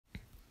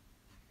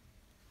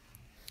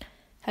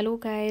Hello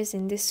guys,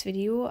 in this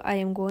video I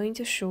am going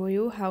to show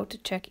you how to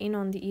check in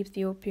on the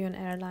Ethiopian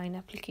Airline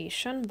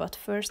application, but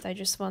first I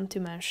just want to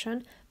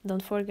mention,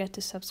 don't forget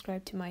to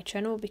subscribe to my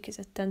channel because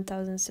at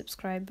 10,000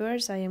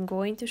 subscribers I am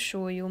going to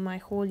show you my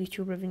whole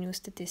YouTube revenue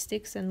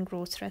statistics and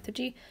growth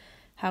strategy,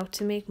 how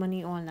to make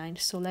money online.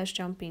 So let's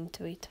jump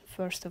into it.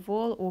 First of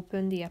all,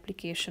 open the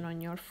application on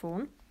your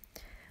phone.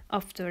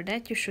 After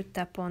that you should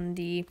tap on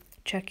the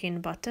check-in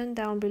button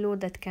down below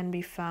that can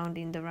be found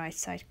in the right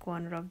side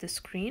corner of the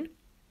screen.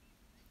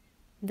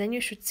 Then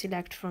you should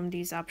select from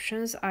these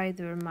options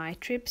either My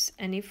Trips,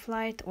 Any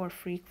Flight or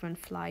Frequent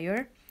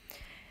Flyer.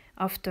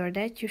 After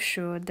that you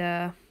should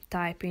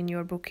type in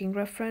your booking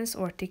reference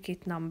or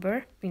ticket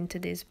number into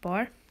this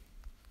bar.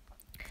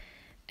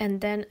 And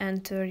then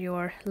enter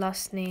your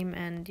last name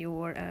and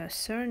your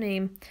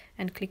surname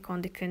and click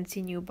on the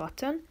Continue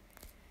button.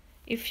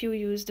 If you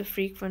use the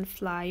frequent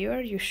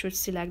flyer, you should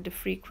select the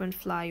frequent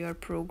flyer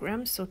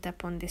program, so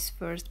tap on this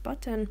first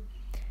button.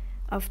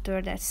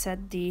 After that,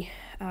 set the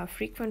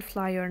frequent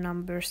flyer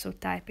number, so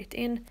type it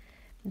in,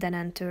 then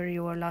enter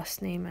your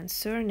last name and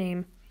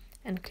surname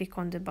and click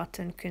on the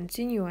button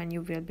Continue, and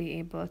you will be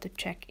able to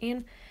check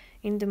in.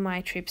 In the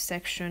My Trip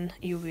section,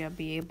 you will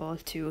be able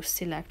to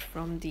select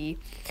from the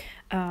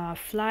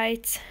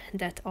flights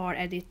that are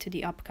added to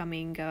the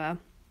upcoming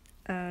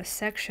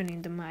section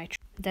in the My Trip.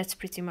 That's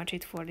pretty much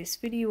it for this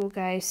video,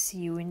 guys. See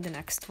you in the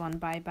next one.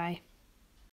 Bye bye.